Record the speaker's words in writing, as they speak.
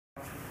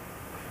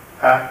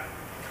Pat?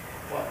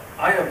 Well,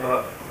 I have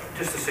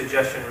just a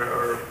suggestion,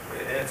 or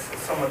it's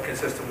somewhat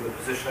consistent with the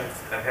position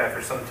I've had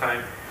for some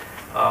time.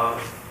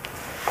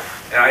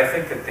 And I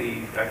think that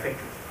the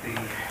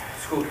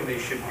school committee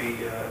should be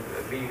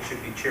the meeting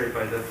should be chaired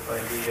by the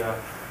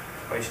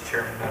vice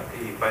chairman, not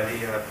by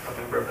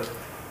a member of the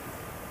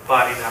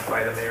body, not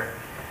by the mayor.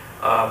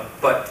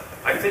 But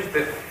I think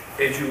that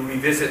as you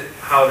revisit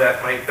how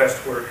that might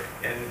best work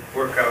and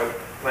work out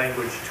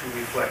language to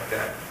reflect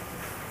that,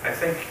 I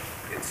think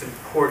it's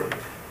important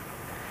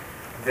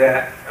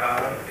that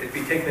it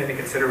be taken into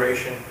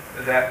consideration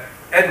that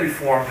ed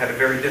reform had a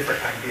very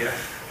different idea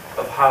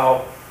of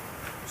how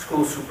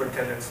school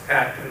superintendents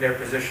act in their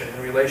position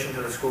in relation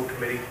to the school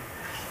committee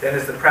than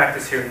is the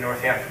practice here in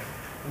Northampton.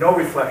 No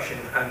reflection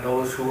on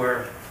those who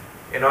are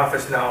in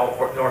office now,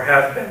 nor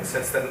have been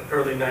since the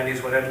early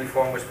 90s when ed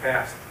reform was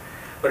passed.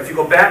 But if you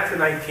go back to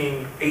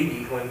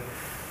 1980,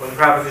 when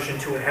Proposition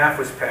 2.5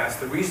 was passed,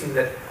 the reason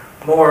that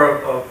more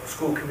of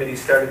school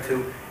committees started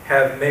to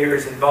have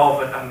mayors'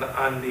 involvement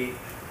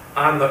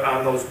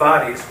on those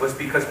bodies was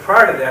because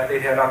prior to that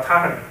they'd had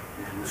autonomy,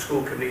 the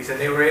school committees, and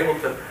they were able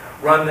to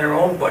run their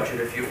own budget,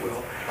 if you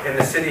will, and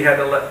the city had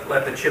to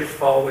let the chips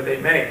fall where they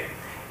may.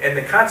 And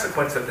the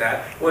consequence of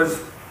that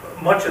was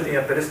much of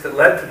the impetus that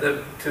led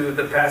to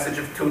the passage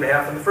of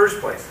 2.5 in the first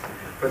place,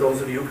 for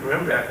those of you who can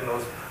remember back in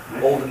those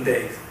olden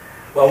days.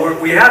 Well,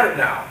 we have it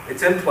now.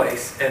 It's in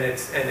place, and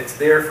it's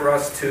there for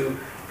us to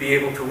be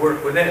able to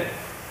work within.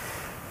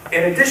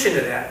 In addition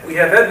to that, we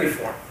have ed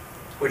reform,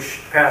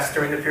 which passed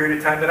during the period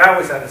of time that I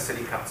was on the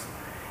city council.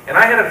 And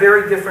I had a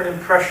very different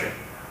impression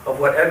of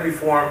what ed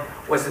reform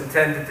was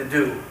intended to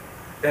do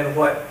than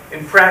what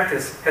in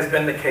practice has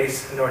been the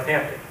case in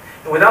Northampton.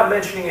 And without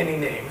mentioning any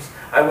names,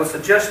 I will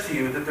suggest to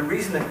you that the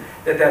reason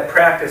that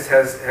practice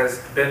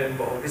has been in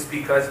vogue is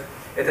because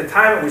at the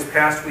time it was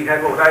passed, we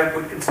had what I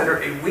would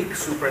consider a weak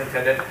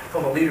superintendent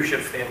from a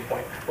leadership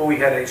standpoint, but we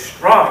had a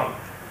strong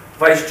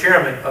vice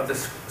chairman of the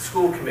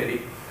school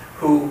committee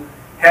who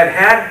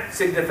had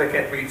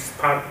significant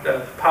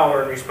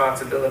power and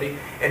responsibility,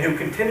 and who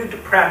continued to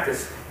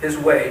practice his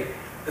way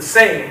the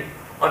same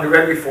under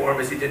ed reform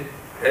as he did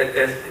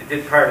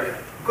prior to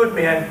that. Good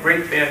man,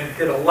 great man,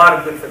 did a lot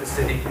of good for the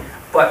city,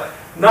 but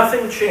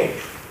nothing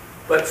changed.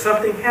 But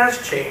something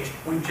has changed.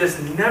 We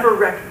just never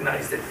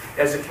recognized it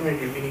as a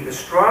community. We need a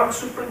strong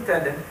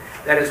superintendent.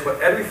 That is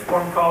what ed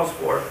reform calls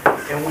for,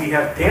 and we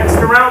have danced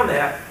around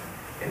that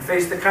and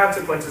faced the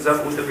consequences of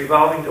it with the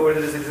revolving door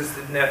that has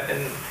existed in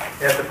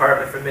that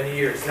department for many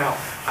years. Now,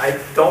 I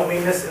don't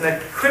mean this in a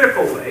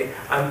critical way.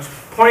 I'm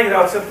pointing it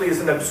out simply as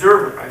an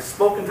observer. I've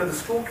spoken to the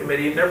school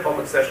committee in their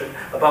public session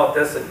about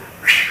this, and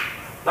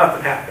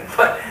nothing happened.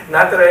 But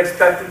not that I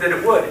expected that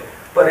it would.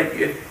 But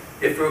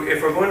if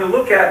we're going to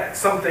look at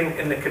something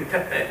in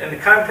the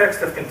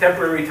context of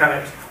contemporary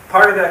times,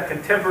 part of that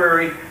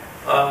contemporary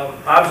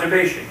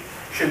observation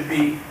should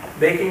be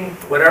making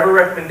whatever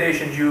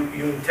recommendations you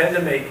intend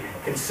to make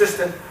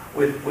consistent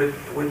with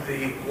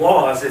the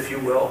laws, if you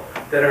will,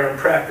 that are in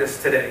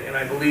practice today. And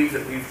I believe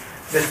that we've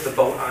missed the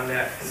boat on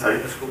that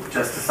in the school.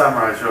 Just to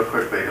summarize real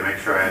quickly to make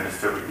sure I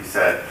understood what you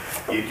said,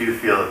 you do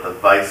feel that the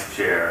vice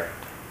chair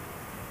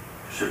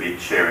should be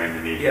chairing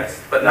the meeting?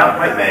 Yes, but not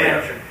the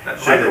mayor.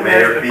 Should the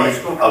mayor be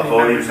a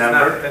voting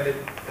member?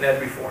 In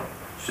ed reform.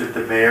 Should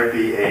the mayor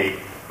be a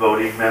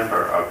voting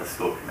member of the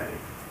school committee?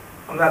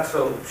 I'm not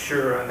so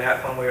sure on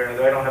that one way or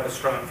another. I don't have a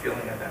strong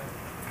feeling on that.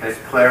 Okay,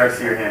 Claire, I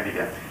see your hand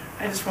again.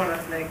 I just want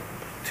to make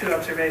two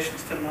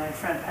observations to my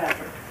friend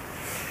Patrick.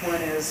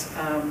 One is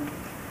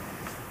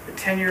the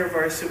tenure of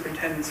our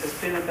superintendents has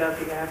been about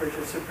the average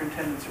of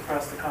superintendents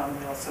across the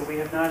Commonwealth, so we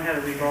have not had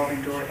a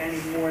revolving door any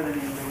more than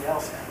anybody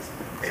else has.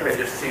 Maybe I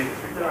just see it.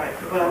 Right.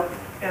 Well,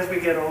 as we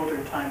get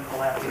older, time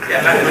collapses.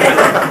 Yeah.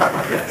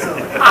 So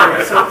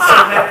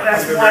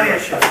that's one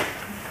issue.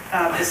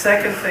 The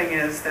second thing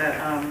is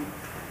that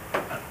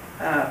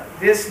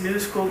this new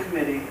school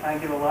committee, I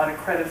give a lot of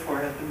credit for,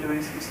 has been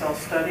doing some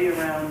self-study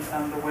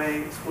around the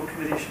way school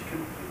committees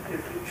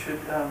should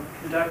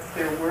conduct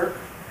their work,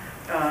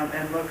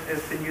 and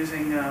has been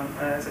using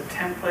as a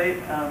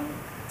template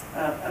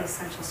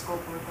essential school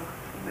board book.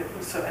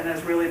 So, and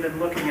has really been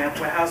looking at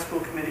how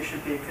school committees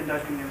should be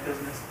conducting their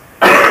business.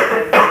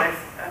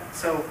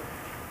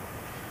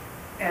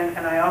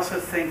 And I also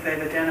think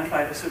they've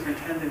identified a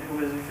superintendent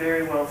who is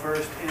very well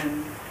versed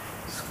in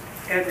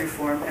ed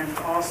reform, and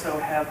also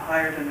have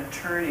hired an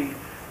attorney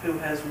who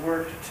has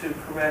worked to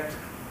correct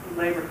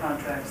labor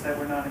contracts that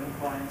were not in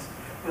compliance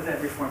with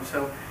ed reform.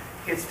 So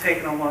it's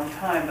taken a long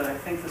time, but I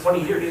think the school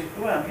 20 years. committee,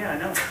 well, yeah, I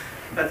know.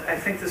 But I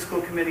think the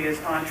school committee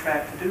is on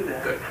track to do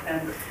that. Good.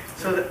 And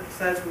so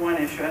that's one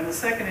issue. And the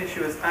second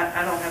issue is,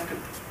 I don't have to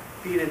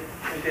beat a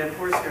dead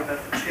horse here about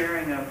the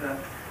chairing of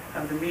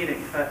the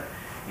meeting, but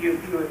you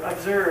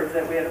observed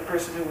that we had a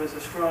person who was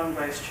a strong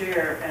vice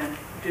chair and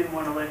didn't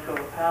want to let go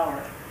of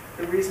power.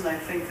 The reason I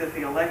think that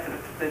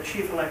the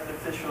chief elected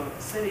official of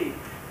the city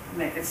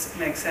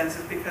makes sense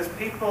is because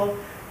people,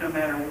 no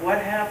matter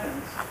what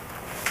happens,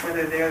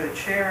 whether they're the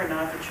chair or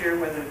not the chair,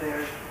 whether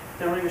they're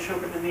they don't even show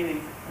up at the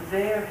meeting, the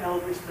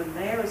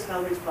mayor is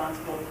held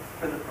responsible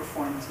for the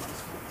performance of the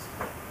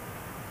schools.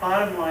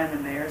 Bottom line,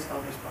 the mayor is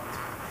held responsible.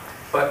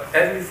 But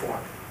ed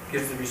reform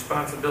gives the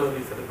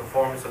responsibility for the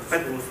performance of the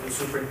schools to the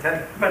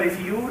superintendent. But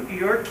if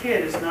your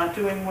kid is not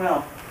doing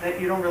well,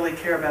 that you don't really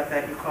care about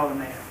that, you call the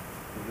mayor.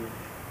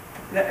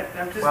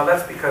 I'm just, Well,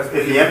 that's because.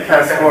 If the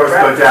MCAS scores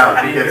go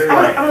down, he gets I'm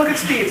blamed. gonna look at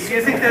Steve. Do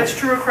you think that's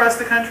true across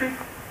the country?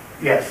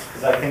 Yes,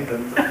 because I think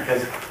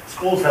because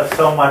schools have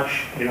so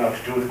much, to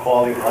do with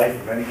quality of life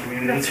of any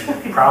community, That's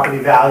and right. property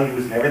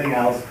values and everything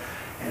else.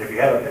 And if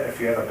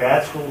you have a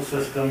bad school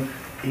system,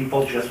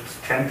 people just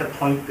tend to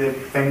point their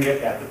finger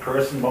at the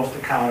person most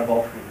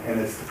accountable, and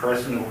it's the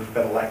person who's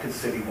been elected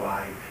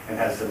citywide and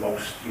has the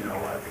most,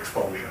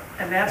 exposure.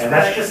 And that's And why.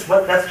 that's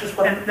just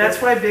what. And that's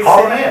why big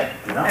Call cities,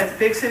 them in, as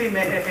big city, in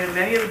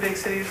many of the big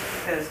cities,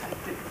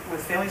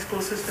 with failing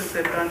school systems,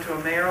 they've gone to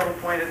a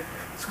mayoral-appointed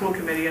school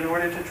committee in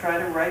order to try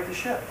to right the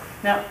ship.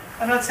 Now,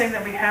 I'm not saying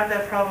that we have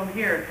that problem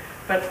here,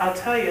 but I'll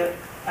tell you,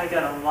 I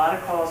got a lot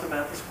of calls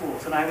about the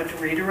schools, and I would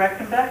redirect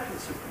them back to the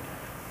superintendent.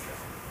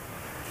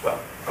 Well,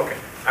 okay.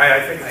 I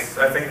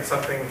think it's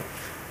something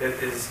that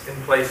is in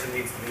place and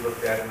needs to be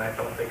looked at, and I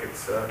don't think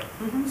it's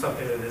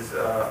something that is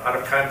out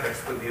of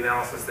context with the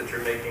analysis that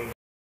you're making